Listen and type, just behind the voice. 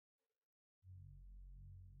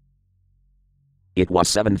It was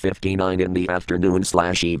 7:59 in the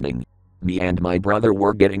afternoon/evening. Me and my brother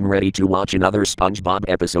were getting ready to watch another SpongeBob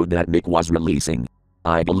episode that Nick was releasing.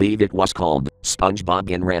 I believe it was called SpongeBob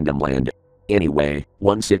in Randomland. Anyway,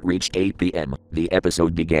 once it reached 8 p.m., the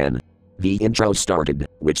episode began. The intro started,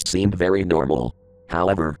 which seemed very normal.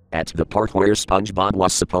 However, at the part where SpongeBob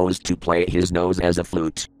was supposed to play his nose as a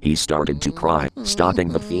flute, he started to cry, stopping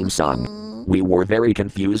the theme song. We were very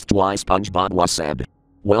confused why SpongeBob was sad.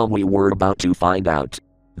 Well, we were about to find out.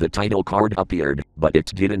 The title card appeared, but it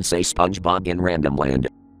didn't say SpongeBob in Randomland.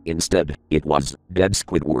 Instead, it was Dead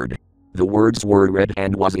Squidward. The words were red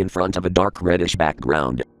and was in front of a dark reddish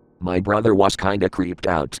background. My brother was kinda creeped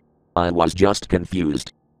out. I was just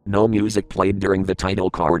confused. No music played during the title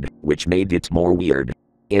card, which made it more weird.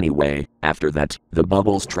 Anyway, after that, the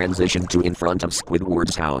bubbles transitioned to in front of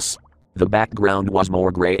Squidward's house. The background was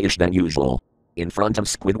more grayish than usual. In front of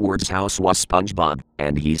Squidward's house was SpongeBob,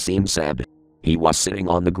 and he seemed sad. He was sitting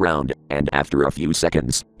on the ground, and after a few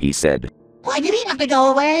seconds, he said, "Why did he have to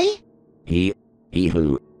go away?" He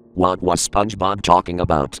who? What was SpongeBob talking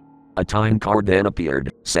about? A time card then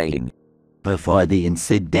appeared, saying, "Before the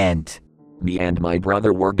incident." Me and my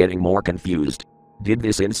brother were getting more confused. Did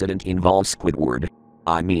this incident involve Squidward?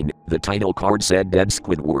 I mean, the title card said Dead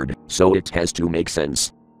Squidward, so it has to make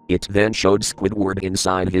sense. It then showed Squidward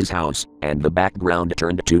inside his house, and the background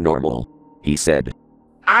turned to normal. He said,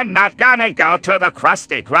 "I'm not gonna go to the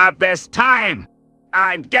Krusty Krab this time.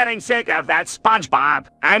 I'm getting sick of that SpongeBob,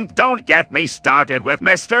 and don't get me started with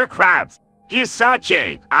Mr. Krabs. He's so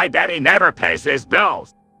cheap, I bet he never pays his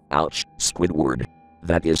bills." Ouch, Squidward.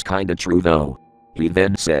 That is kinda true though. He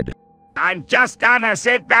then said, "I'm just gonna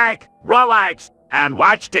sit back, relax, and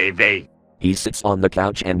watch TV." He sits on the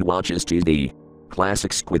couch and watches TV.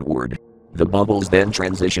 Classic Squidward. The bubbles then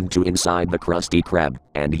transitioned to inside the Krusty Krab,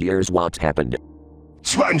 and here's what happened.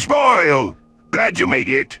 SpongeBob! Glad you made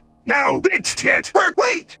it. Now let's get her.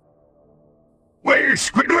 Wait! Where's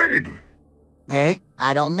Squidward?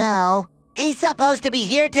 I don't know. He's supposed to be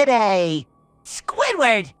here today.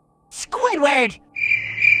 Squidward! Squidward!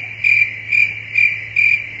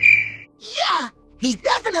 Yeah! He's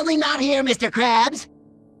definitely not here, Mr. Krabs!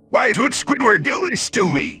 Why would Squidward do this to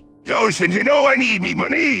me? Doesn't you know I need me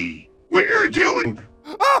money? Where you?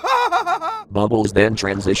 Bubbles then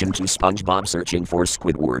transitioned to SpongeBob searching for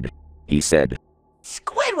Squidward. He said,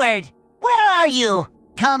 Squidward! Where are you?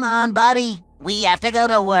 Come on, buddy. We have to go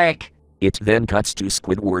to work. It then cuts to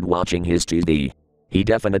Squidward watching his TV. He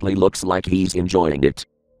definitely looks like he's enjoying it.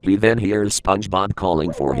 He then hears SpongeBob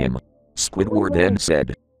calling for him. Squidward then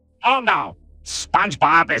said, "Oh no,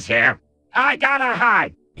 SpongeBob is here. I gotta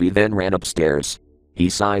hide." He then ran upstairs. He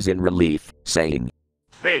sighs in relief, saying,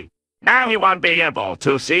 "See, now he won't be able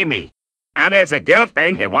to see me. And it's a good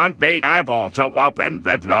thing he won't be able to open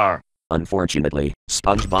the door." Unfortunately,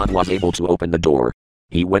 SpongeBob was able to open the door.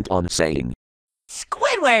 He went on saying,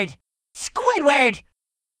 Squidward! Squidward!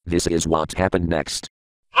 This is what happened next.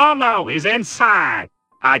 "Oh no, he's inside.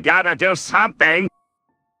 I gotta do something."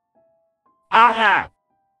 Aha!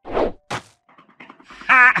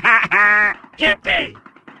 Ha ha ha! Yippee!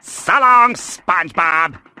 So long,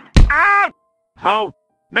 SpongeBob! Out! Oh,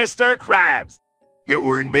 Mr. Krabs!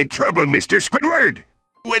 You're in big trouble, Mr. Squidward.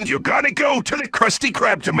 When you gotta go to the Krusty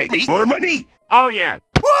Krab to make more money? Oh yeah!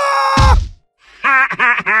 Ha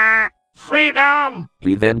ha ha! Freedom!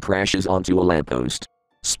 He then crashes onto a lamppost.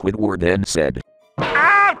 Squidward then said,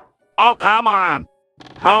 Out! Oh, come on!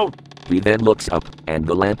 Oh! He then looks up, and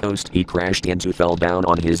the lamppost he crashed into fell down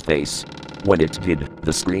on his face. When it did,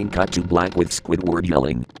 the screen cut to black with Squidward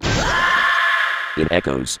yelling. In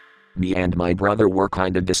echoes. Me and my brother were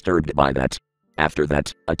kinda disturbed by that. After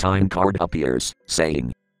that, a time card appears,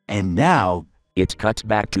 saying, And now, it cut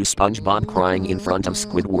back to SpongeBob crying in front of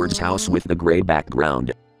Squidward's house with the gray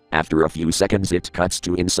background. After a few seconds it cuts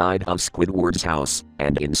to inside of Squidward's house,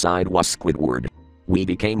 and inside was Squidward. We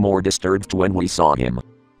became more disturbed when we saw him.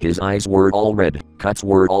 His eyes were all red, cuts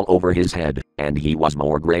were all over his head, and he was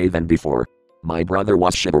more gray than before. My brother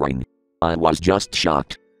was shivering. I was just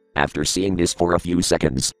shocked. After seeing this for a few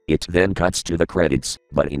seconds, it then cuts to the credits,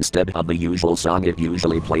 but instead of the usual song it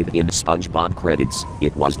usually played in SpongeBob credits,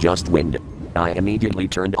 it was just wind. I immediately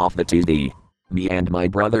turned off the TV. Me and my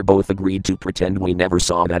brother both agreed to pretend we never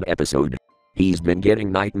saw that episode. He's been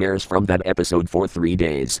getting nightmares from that episode for 3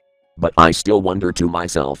 days. But I still wonder to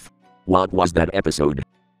myself, what was that episode?